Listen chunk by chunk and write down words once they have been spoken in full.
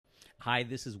Hi,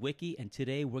 this is Wiki, and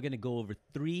today we're going to go over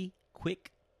three quick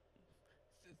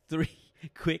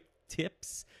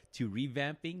tips to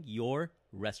revamping your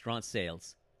restaurant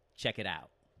sales. Check it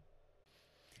out.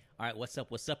 All right, what's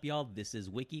up? What's up, y'all? This is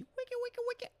Wiki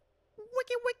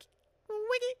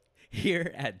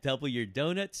here at Double Your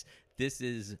Donuts. This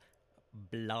is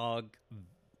vlog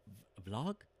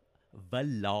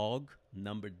vlog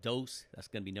number dos. That's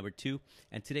going to be number 2.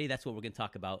 And today, that's what we're going to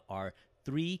talk about: are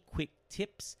 3 quick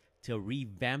tips to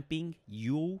revamping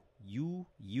you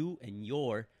and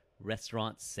your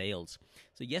restaurant sales.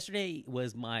 So yesterday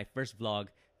was my first vlog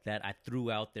that I threw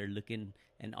out there, looking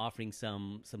and offering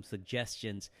some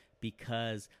suggestions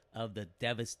because of the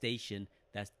devastation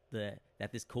that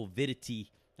this COVIDity,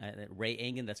 Ray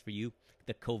Engen, that's for you,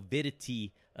 the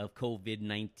COVIDity of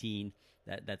COVID-19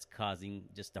 that's causing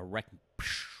just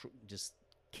just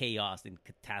chaos and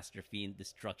catastrophe and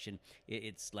destruction.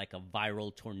 It's like a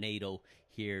viral tornado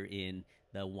here in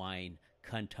the wine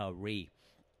country.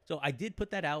 So I did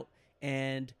put that out,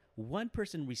 and one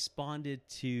person responded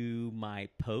to my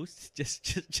post,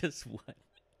 just one.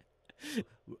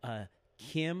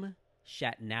 Kim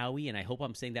Shatnawi, and I hope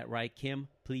I'm saying that right. Kim,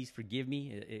 please forgive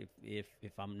me if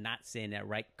I'm not saying that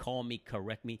right. Call me,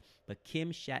 correct me. But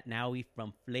Kim Shatnawi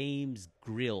from Flames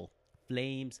Grill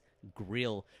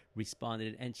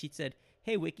responded, and she said,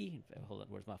 "Hey, Wiki." Hold on,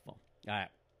 where's my phone? All right,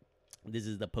 this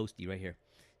is the postie right here.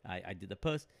 I did the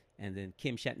post, and then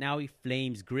Kim Shatnawi,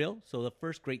 Flames Grill. So the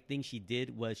first great thing she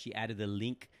did was she added a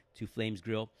link to Flames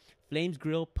Grill. Flames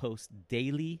Grill posts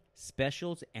daily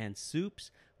specials and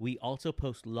soups. We also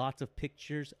post lots of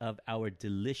pictures of our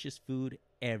delicious food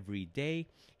every day.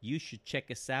 You should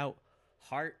check us out.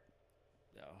 Heart,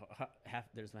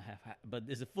 there's my half, but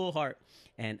there's a full heart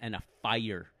and a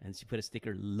fire. And she put a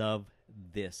sticker, love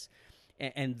this.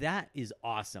 And that is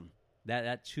awesome.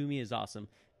 That to me is awesome.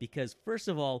 Because first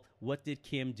of all, what did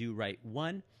Kim do right?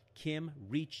 One, Kim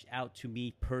reached out to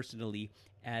me personally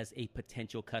as a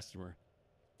potential customer.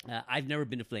 I've never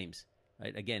been to Flames.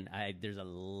 Right? Again, there's a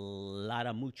lot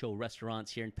of mucho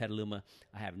restaurants here in Petaluma.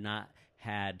 I have not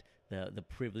had the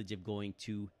privilege of going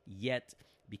to yet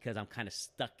because I'm kind of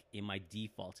stuck in my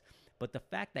defaults. But the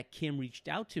fact that Kim reached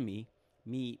out to me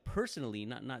personally,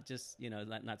 not just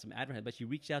not some advertising, but she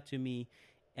reached out to me,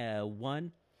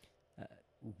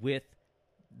 with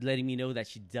letting me know that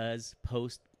she does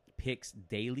post pics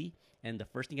daily. And the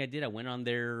first thing I did, I went on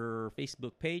their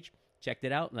Facebook page, checked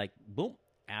it out, like, boom,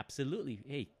 absolutely.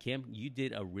 Hey, Kim, you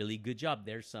did a really good job.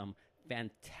 There's some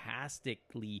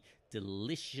fantastically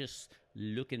delicious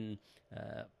looking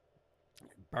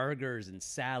burgers and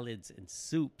salads and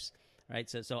soups, right?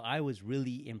 So I was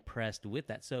really impressed with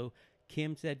that. So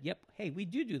Kim said, yep, hey, we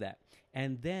do that.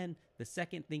 And then the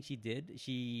second thing she did,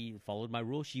 she followed my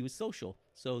rule. She was social.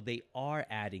 So they are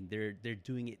adding, they're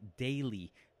doing it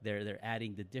daily. They're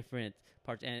adding the different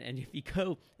parts. And if you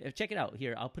go, check it out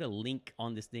here. I'll put a link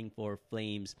on this thing for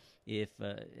Flames if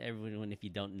everyone, if you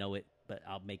don't know it, but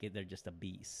I'll make it there just to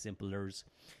be simplers,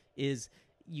 is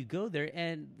you go there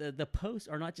and the posts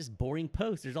are not just boring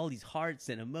posts. There's all these hearts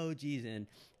and emojis, and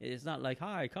it's not like,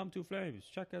 hi, come to Flames,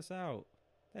 check us out,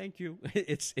 thank you.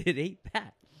 It ain't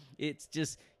that. It's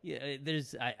just,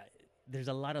 there's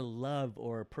a lot of love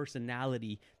or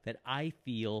personality that I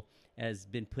feel has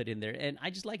been put in there, and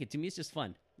I just like it. To me, it's just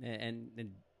fun. And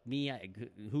me,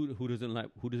 who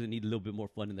doesn't need a little bit more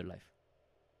fun in their life?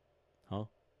 Huh?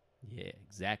 Yeah,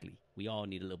 exactly. We all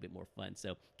need a little bit more fun.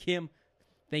 So, Kim,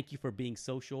 thank you for being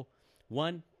social.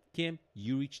 One, Kim,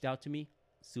 you reached out to me.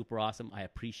 Super awesome. I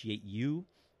appreciate you.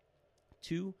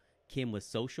 2, Kim was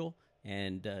social.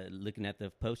 And looking at the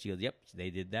post, she goes, yep,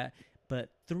 they did that. But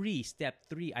step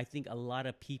 3, I think a lot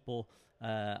of people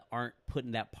aren't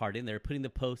putting that part in there, putting the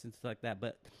post and stuff like that.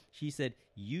 But she said,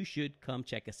 you should come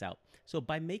check us out. So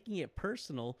by making it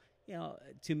personal,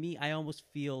 to me, I almost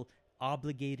feel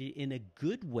obligated in a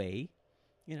good way,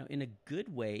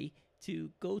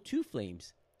 to go to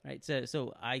Flames, right?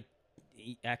 So I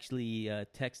actually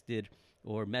texted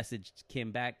or messaged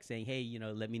Kim back saying, hey,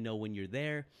 let me know when you're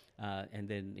there. And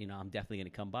then, I'm definitely going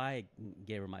to come by. I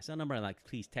gave her my cell number. I'm like,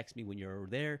 please text me when you're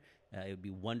there. It would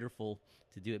be wonderful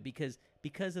to do it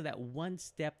because of that one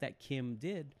step that Kim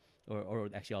did, or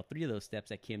actually all 3 of those steps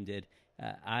that Kim did,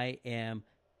 I am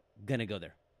going to go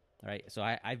there. All right. So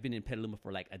I've been in Petaluma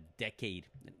for like a decade,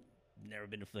 never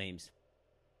been to Flames.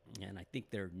 And I think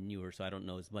they're newer, so I don't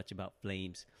know as much about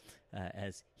Flames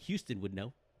as Houston would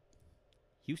know.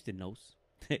 Houston knows,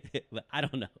 but I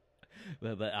don't know.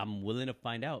 But I'm willing to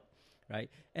find out, right?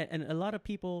 And a lot of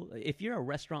people, if you're a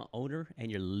restaurant owner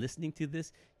and you're listening to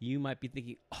this, you might be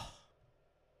thinking, oh,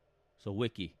 so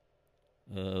Wiki,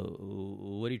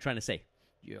 what are you trying to say?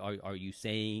 Are you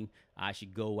saying I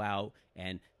should go out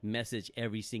and message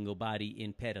every single body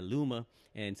in Petaluma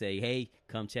and say, hey,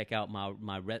 come check out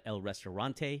my El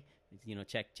Restaurante?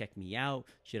 Check me out.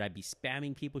 Should I be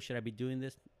spamming people? Should I be doing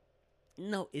this?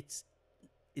 No, it's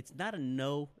not a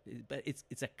no, but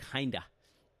it's a kinda,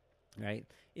 right?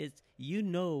 It's,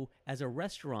 as a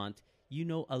restaurant,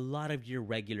 a lot of your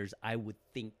regulars. I would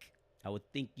think a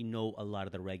lot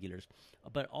of the regulars,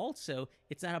 but also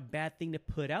it's not a bad thing to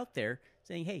put out there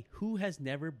saying, hey, who has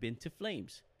never been to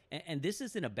Flames? And this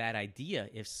isn't a bad idea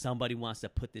if somebody wants to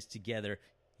put this together.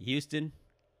 Houston,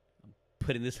 I'm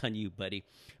putting this on you, buddy.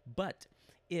 But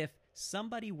if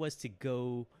somebody was to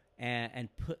go and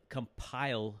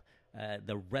compile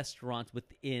the restaurants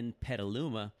within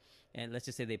Petaluma, and let's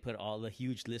just say they put all a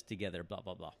huge list together, blah,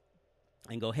 blah, blah,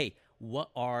 and go, hey, what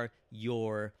are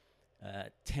your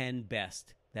 10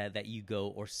 best that you go,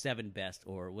 or 7 best,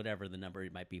 or whatever the number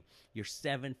it might be, your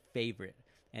 7 favorite.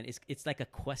 And it's like a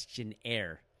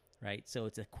questionnaire, right? So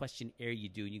it's a questionnaire you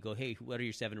do, and you go, hey, what are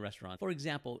your 7 restaurants? For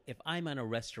example, if I own a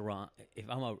restaurant, if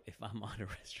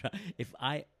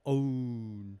I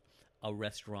own a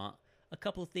restaurant, a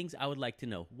couple of things I would like to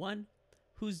know. One,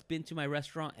 who's been to my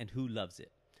restaurant and who loves it?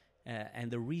 And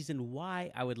the reason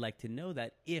why I would like to know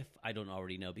that, if I don't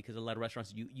already know, because a lot of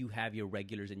restaurants, you have your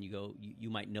regulars and you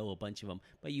might know a bunch of them,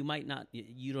 but you might not,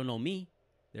 you don't know me.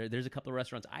 There's a couple of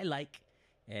restaurants I like,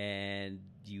 and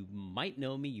you might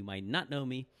know me, you might not know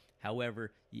me.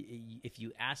 However, if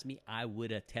you ask me, I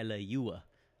would tell you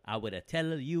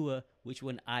which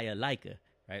one I like,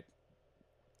 right?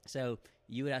 So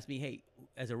you would ask me, hey,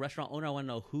 as a restaurant owner, I want to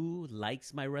know who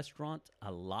likes my restaurant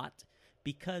a lot.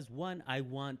 Because one, I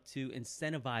want to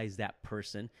incentivize that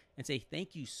person and say,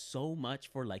 thank you so much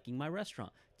for liking my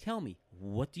restaurant. Tell me,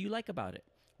 what do you like about it?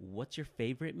 What's your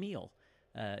favorite meal?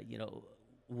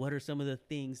 What are some of the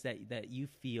things that you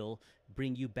feel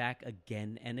bring you back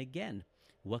again and again?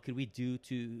 What could we do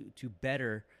to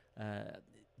better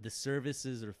the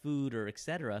services or food or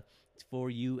etc. for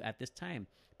you at this time?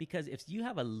 Because if you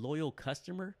have a loyal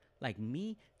customer like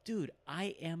me, dude,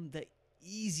 I am the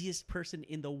easiest person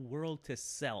in the world to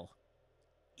sell.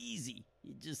 Easy.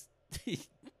 You just I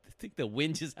think the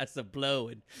wind just has to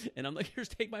blow, and I'm like, here's,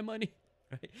 take my money.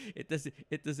 Right?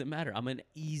 It doesn't matter. I'm an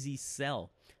easy sell.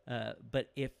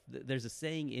 But if there's a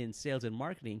saying in sales and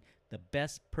marketing, the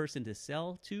best person to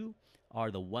sell to are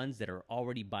the ones that are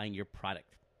already buying your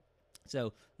product.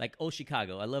 So like Old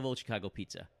Chicago, I love Old Chicago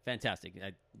pizza. Fantastic.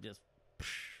 I just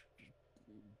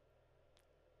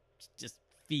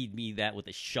feed me that with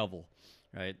a shovel.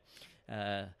 Right.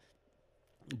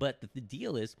 But the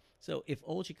deal is, so if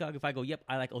I go, yep,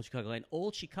 I like Old Chicago, and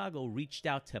Old Chicago reached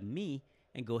out to me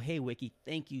and go, hey, Wiki,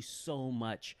 thank you so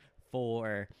much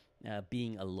for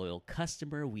being a loyal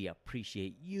customer. We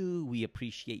appreciate you. We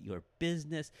appreciate your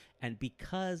business. And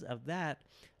because of that,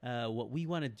 what we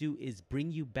want to do is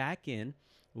bring you back in.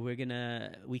 We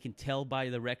can tell by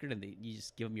the record, and you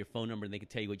just give them your phone number and they can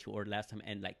tell you what you ordered last time.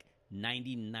 And like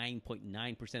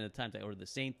 99.9% of the times I order the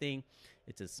same thing.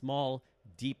 It's a small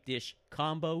deep dish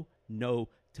combo, no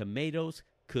tomatoes,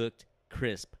 cooked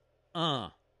crisp.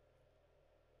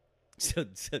 So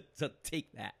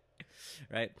take that,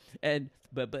 right? And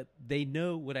but they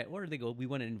know what I ordered. They go, we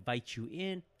want to invite you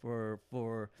in for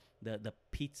the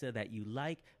pizza that you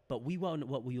like. But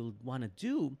what we want to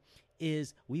do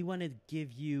is we want to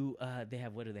give you, they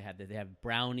have, what do they have? They have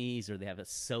brownies, or they have a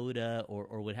soda,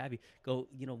 or what have you. Go,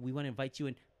 we want to invite you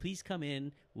in. Please come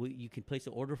in. You can place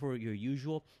an order for your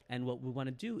usual. And what we want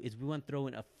to do is we want to throw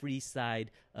in a free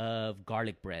side of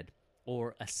garlic bread,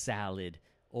 or a salad,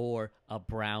 or a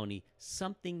brownie.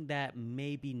 Something that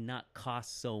maybe not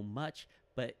cost so much,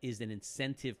 but is an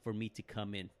incentive for me to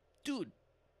come in. Dude,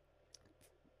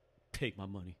 take my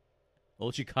money.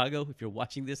 Old Chicago, if you're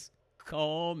watching this,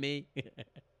 call me.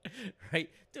 Right,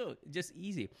 dude, just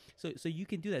easy. So you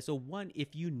can do that. So one,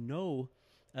 if you know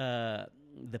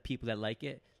the people that like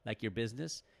it, like your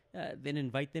business, then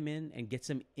invite them in and get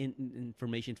some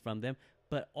information from them.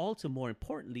 But also, more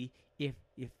importantly, if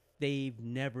they've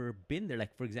never been there,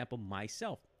 like for example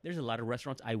myself, there's a lot of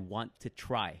restaurants I want to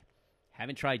try,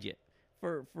 haven't tried yet,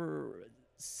 for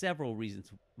several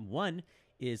reasons. One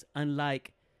is,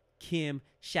 unlike Kim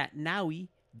Shatnawi,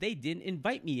 they didn't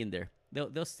invite me in there.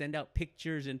 They'll send out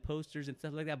pictures and posters and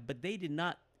stuff like that, but they did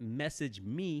not message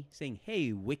me saying,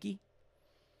 hey, Wiki,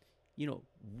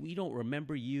 we don't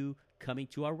remember you coming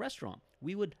to our restaurant.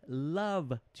 We would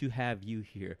love to have you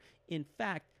here. In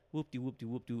fact,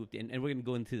 whoop-de-whoop-de-whoop-de-whoop-de, and we're going to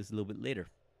go into this a little bit later,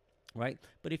 right?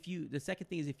 But the second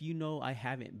thing is, if you know I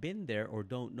haven't been there, or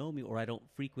don't know me, or I don't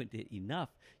frequent it enough,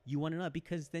 you want to know,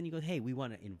 because then you go, hey, we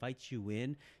want to invite you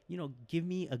in, give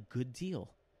me a good deal.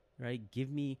 right? Give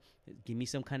me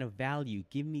some kind of value.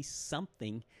 Give me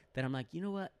something that I'm like, you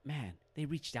know what, man, they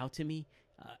reached out to me.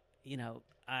 You know,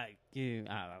 I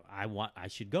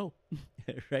should go,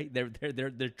 right?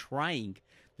 They're trying.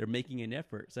 They're making an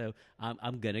effort, so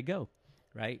I'm gonna go,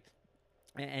 right?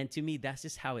 And to me, that's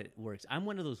just how it works. I'm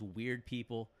one of those weird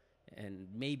people, and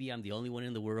maybe I'm the only one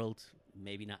in the world.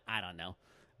 Maybe not. I don't know.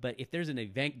 But if there's an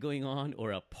event going on,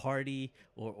 or a party,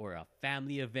 or a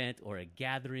family event, or a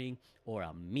gathering, or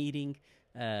a meeting,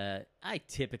 I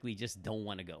typically just don't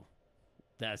want to go.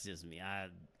 That's just me.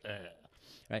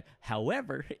 Right.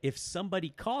 However, if somebody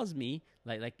calls me,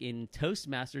 like in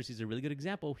Toastmasters, he's a really good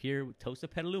example here. Toast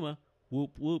of Petaluma,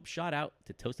 whoop whoop, shout out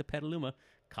to Toast of Petaluma,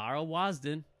 Cara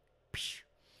Wasden,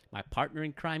 my partner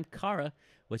in crime, Cara.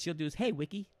 What she'll do is, hey,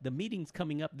 Wiki, the meeting's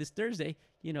coming up this Thursday.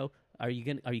 You know, are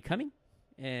you coming?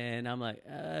 And I'm like,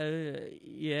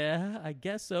 yeah, I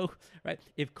guess so. Right.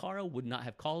 If Cara would not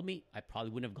have called me, I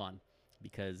probably wouldn't have gone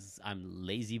because I'm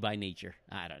lazy by nature.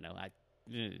 I don't know.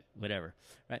 Whatever.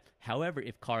 Right. However,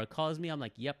 if Cara calls me, I'm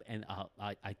like, yep. And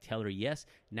I tell her yes.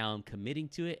 Now I'm committing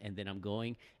to it. And then I'm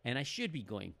going. And I should be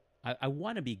going. I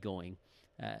want to be going.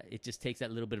 It just takes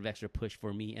that little bit of extra push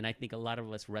for me. And I think a lot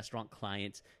of us restaurant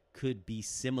clients could be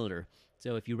similar.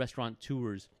 So if you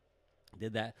restaurateurs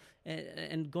did that,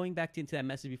 and going back into that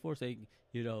message before, saying,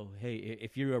 you know, hey,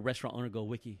 if you're a restaurant owner, go,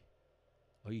 Wiki,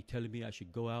 are you telling me I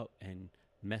should go out and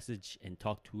message and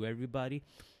talk to everybody?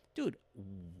 Dude,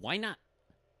 why not?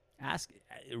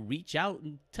 Reach out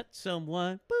and touch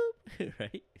someone. Boop.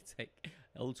 Right? It's like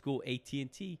old school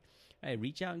AT&T. Right?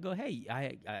 Reach out and go, hey,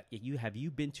 have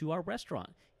you been to our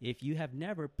restaurant? If you have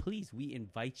never, please, we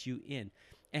invite you in.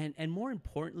 And more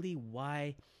importantly,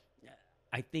 why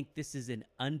I think this is an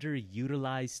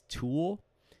underutilized tool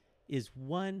is,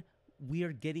 one, we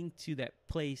are getting to that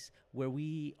place where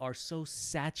we are so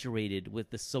saturated with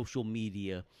the social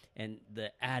media and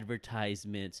the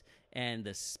advertisements and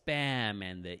the spam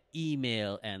and the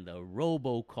email and the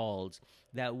robocalls,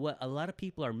 that what a lot of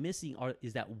people are missing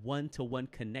is that one-to-one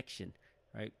connection,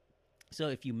 right? So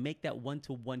if you make that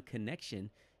one-to-one connection,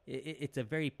 it's a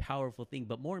very powerful thing.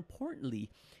 But more importantly,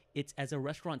 it's, as a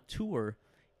restaurateur,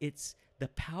 it's the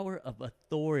power of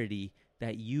authority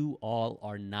that you all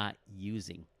are not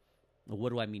using. What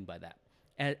do I mean by that?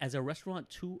 As a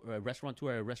restaurateur, a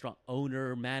restaurant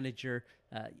owner, manager,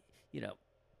 you know,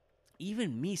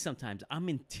 even me sometimes, I'm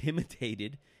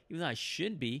intimidated, even though I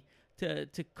shouldn't be, to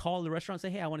call the restaurant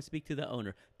and say, hey, I want to speak to the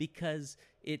owner, because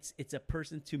it's a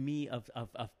person to me of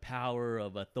power,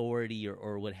 of authority,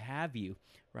 or what have you,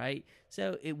 right?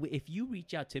 So if you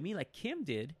reach out to me like Kim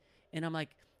did, and I'm like,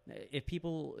 if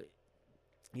people,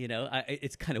 you know,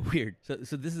 it's kind of weird. So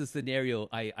this is a scenario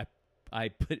I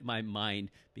put in my mind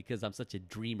because I'm such a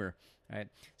dreamer, right?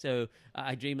 So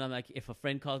I dream, I'm like, if a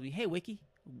friend calls me, hey, Wiki,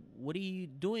 what are you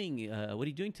doing? What are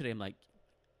you doing today? I'm like,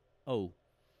 oh,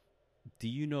 do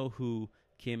you know who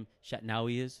Kim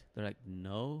Shatnawi is? They're like,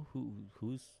 no,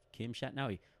 who's Kim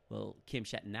Shatnawi? Well, Kim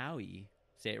Shatnawi,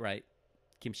 say it right,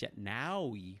 Kim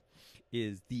Shatnawi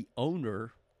is the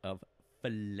owner of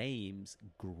Flames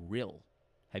Grill.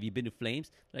 Have you been to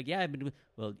Flames? They're like, yeah, I've been to.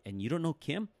 Well, and you don't know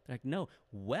Kim? They're like, no.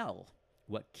 Well,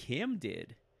 what Kim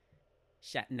did,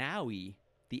 Shatnawi,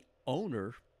 the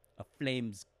owner of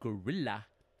Flames Gorilla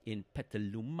in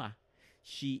Petaluma,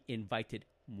 she invited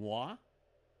moi,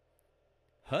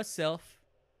 herself,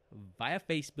 via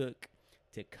Facebook,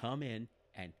 to come in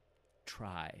and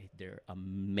try their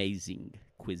amazing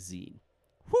cuisine.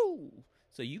 Whoo!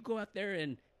 So you go out there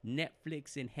and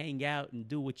Netflix and hang out and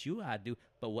do what you gotta do.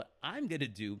 But what I'm gonna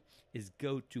do is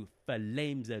go to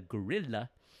Flames Gorilla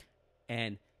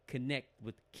and connect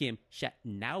with Kim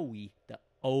Shatnawi, the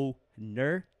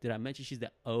owner. Did I mention she's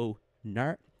the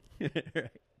owner? Right.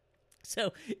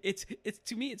 So it's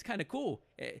to me, it's kind of cool.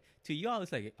 To y'all,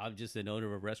 it's like, I'm just an owner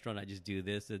of a restaurant, I just do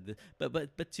this and this.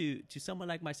 But to someone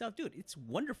like myself, dude, it's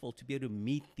wonderful to be able to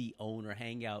meet the owner,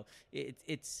 hang out.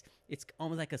 It's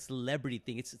almost like a celebrity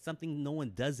thing. It's something no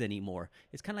one does anymore.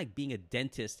 It's kind of like being a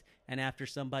dentist, and after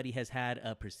somebody has had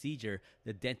a procedure,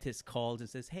 the dentist calls and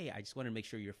says, hey, I just want to make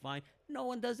sure you're fine. No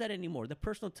one does that anymore. The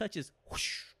personal touch is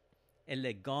whoosh, and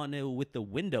gone with the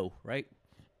window, right?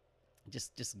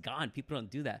 Just gone. People don't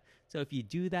do that. So if you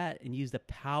do that and use the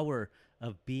power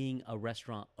of being a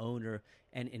restaurant owner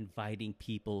and inviting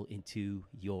people into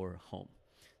your home.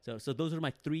 So those are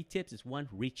my 3 tips. Is 1,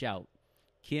 reach out.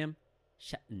 Kim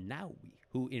Shatnawi,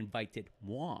 who invited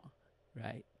moi,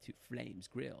 right, to Flames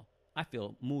Grill. I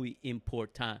feel muy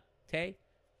importante,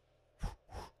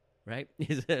 right?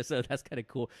 So that's kind of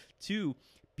cool. 2,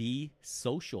 be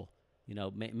social.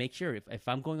 Make sure if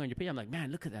I'm going on your page, I'm like,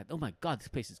 man, look at that. Oh my God, this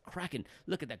place is cracking.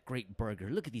 Look at that great burger.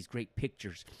 Look at these great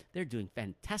pictures. They're doing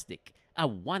fantastic. I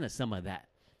want some of that,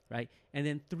 right? And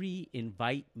then 3,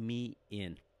 invite me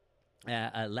in.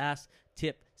 Last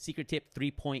tip, secret tip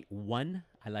 3.1,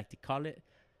 I like to call it,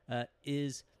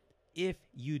 is if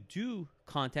you do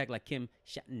contact, like Kim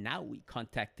Shatnawi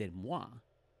contacted moi,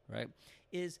 right,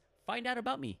 is find out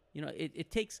about me. It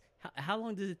takes, how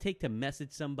long does it take to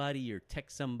message somebody or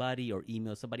text somebody or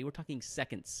email somebody? We're talking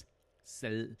seconds,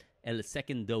 el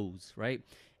segundos, right?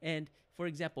 And for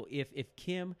example, if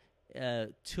Kim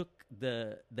took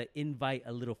the invite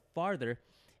a little farther,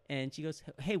 and she goes,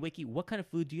 hey, Wiki, what kind of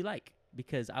food do you like?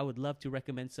 Because I would love to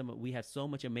recommend some. We have so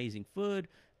much amazing food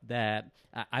that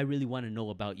I really want to know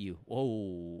about you.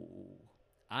 Oh,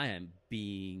 I am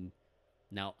being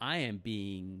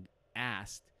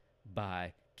asked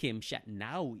by Kim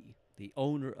Shatnawi, the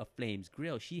owner of Flames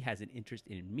Grill. She has an interest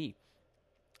in me.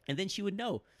 And then she would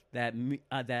know that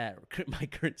that my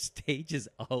current stage is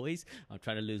always, I'm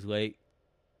trying to lose weight.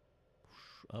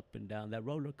 Up and down that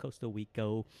roller coaster we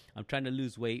go. I'm trying to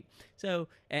lose weight. So,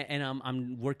 and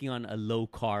I'm working on a low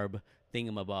carb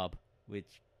thingamabob,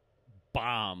 which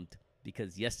bombed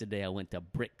because yesterday I went to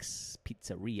Bricks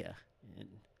Pizzeria and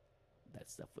that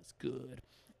stuff was good.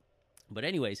 But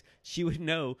anyways, she would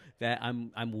know that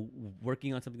I'm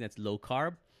working on something that's low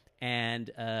carb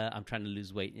and I'm trying to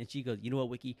lose weight. And she goes, you know what,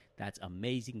 Wiki? That's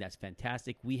amazing. That's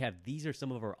fantastic. These are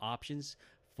some of our options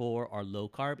for our low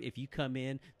carb. If you come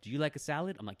in, do you like a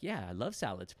salad? I'm like, yeah, I love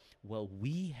salads. Well,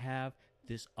 we have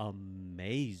this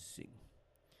amazing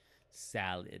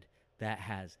salad that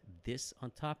has this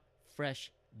on top,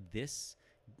 fresh, this,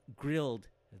 grilled,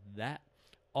 that,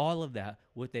 all of that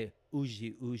with a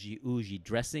uji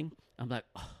dressing. I'm like,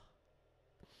 oh,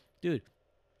 dude,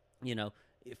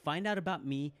 find out about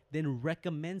me, then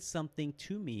recommend something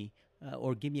to me,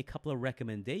 or give me a couple of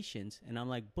recommendations. And I'm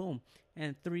like, boom.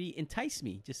 And 3, entice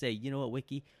me. Just say, you know what,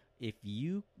 Wiki,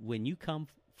 when you come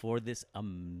for this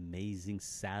amazing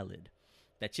salad,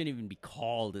 that shouldn't even be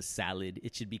called a salad.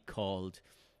 It should be called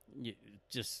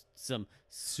just some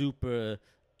super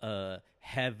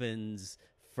heavens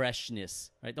freshness,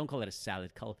 right? Don't call it a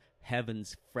salad. Call it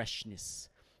heavens freshness.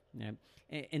 Yeah.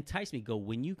 Entice me. Go,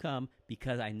 when you come,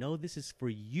 because I know this is for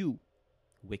you,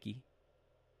 Wiki.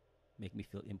 Make me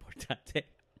feel importante,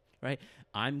 right?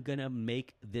 I'm going to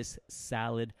make this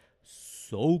salad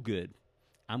so good.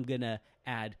 I'm going to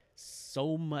add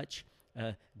so much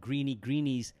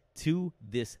greenies to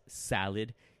this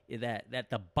salad that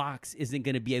the box isn't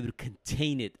going to be able to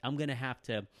contain it. I'm going to have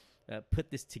to put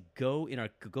this to go in our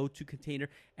go-to container,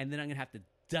 and then I'm going to have to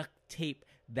duct tape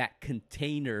that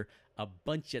container a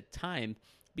bunch of time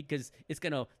because it's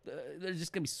going to, there's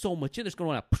just going to be so much in there. It's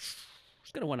going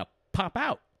to want to pop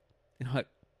out. And I'm like,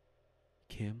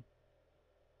 Kim,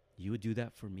 you would do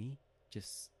that for me?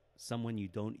 Just someone you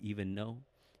don't even know?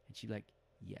 And she's like,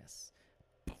 yes.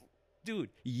 Dude,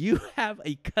 you have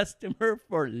a customer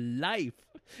for life.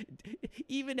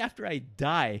 Even after I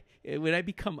die, when I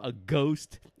become a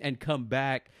ghost and come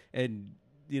back and,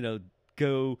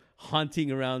 go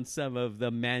haunting around some of the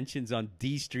mansions on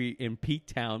D Street in Pete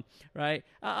Town, right?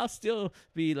 I'll still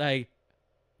be like,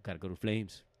 gotta go to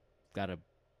Flames. Got a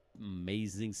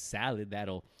amazing salad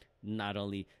that'll not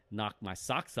only knock my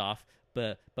socks off,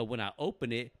 but when I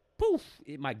open it, poof,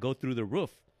 it might go through the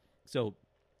roof. So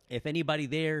if anybody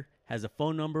there has a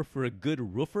phone number for a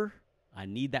good roofer, I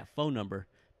need that phone number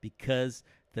because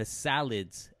the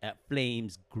salads at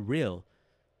Flames Grill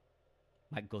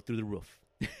might go through the roof.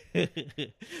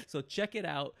 So check it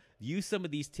out. Use some of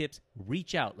these tips.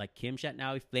 Reach out like Kim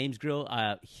Shatnawi, Flames Grill.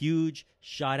 Huge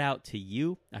shout out to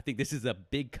you. I think this is a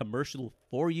big commercial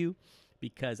for you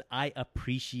because I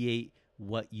appreciate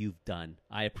what you've done.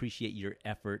 I appreciate your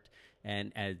effort.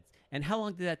 And how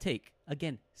long did that take?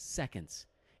 Again, seconds.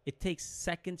 It takes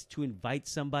seconds to invite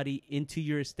somebody into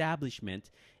your establishment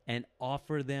and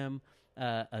offer them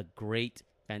a great,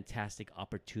 fantastic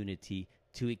opportunity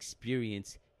to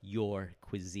experience your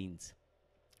cuisines.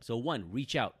 So 1,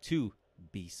 reach out. 2,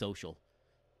 be social.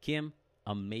 Kim,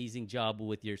 amazing job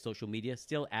with your social media.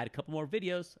 Still add a couple more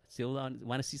videos. Still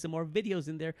want to see some more videos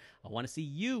in there. I want to see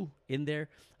you in there.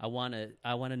 I want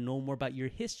to know more about your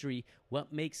history.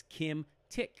 What makes Kim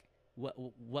tick?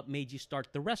 What made you start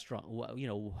the restaurant?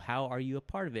 How are you a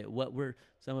part of it? What were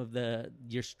some of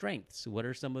your strengths? What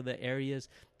are some of the areas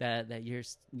that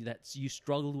you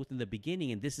struggled with in the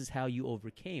beginning, and this is how you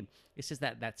overcame? It's just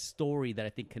that story that I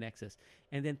think connects us.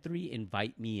 And then 3,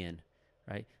 invite me in,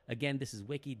 right? Again, this is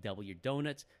Wiki, Double Your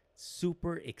Donuts.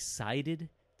 Super excited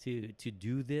to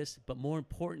do this. But more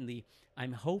importantly,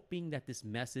 I'm hoping that this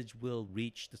message will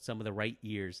reach some of the right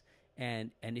ears,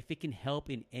 and if it can help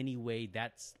in any way,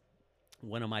 that's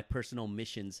one of my personal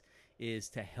missions, is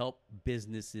to help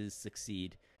businesses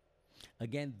succeed.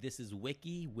 Again, this is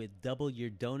Wiki with Double Your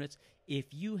Donuts. If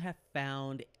you have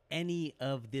found any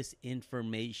of this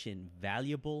information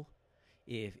valuable,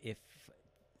 if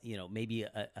maybe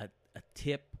a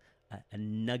tip, a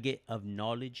nugget of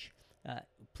knowledge,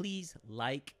 please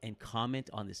like and comment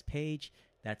on this page.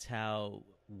 That's how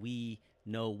we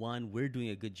know, one, we're doing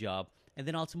a good job, and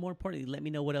then also, more importantly, let me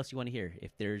know what else you want to hear.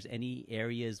 If there's any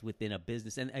areas within a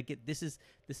business, and again, this is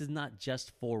not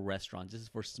just for restaurants. This is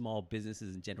for small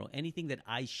businesses in general. Anything that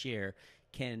I share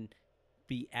can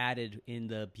be added in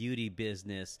the beauty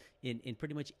business, in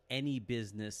pretty much any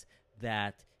business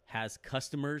that has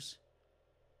customers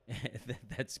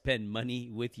that spend money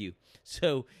with you.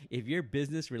 So if your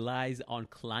business relies on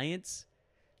clients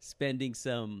spending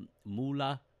some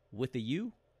moolah with a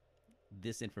you,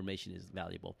 this information is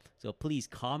valuable. So please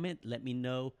comment, let me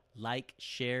know, like,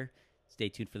 share. Stay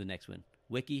tuned for the next one.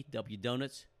 Wiki, W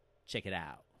Donuts, check it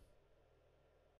out.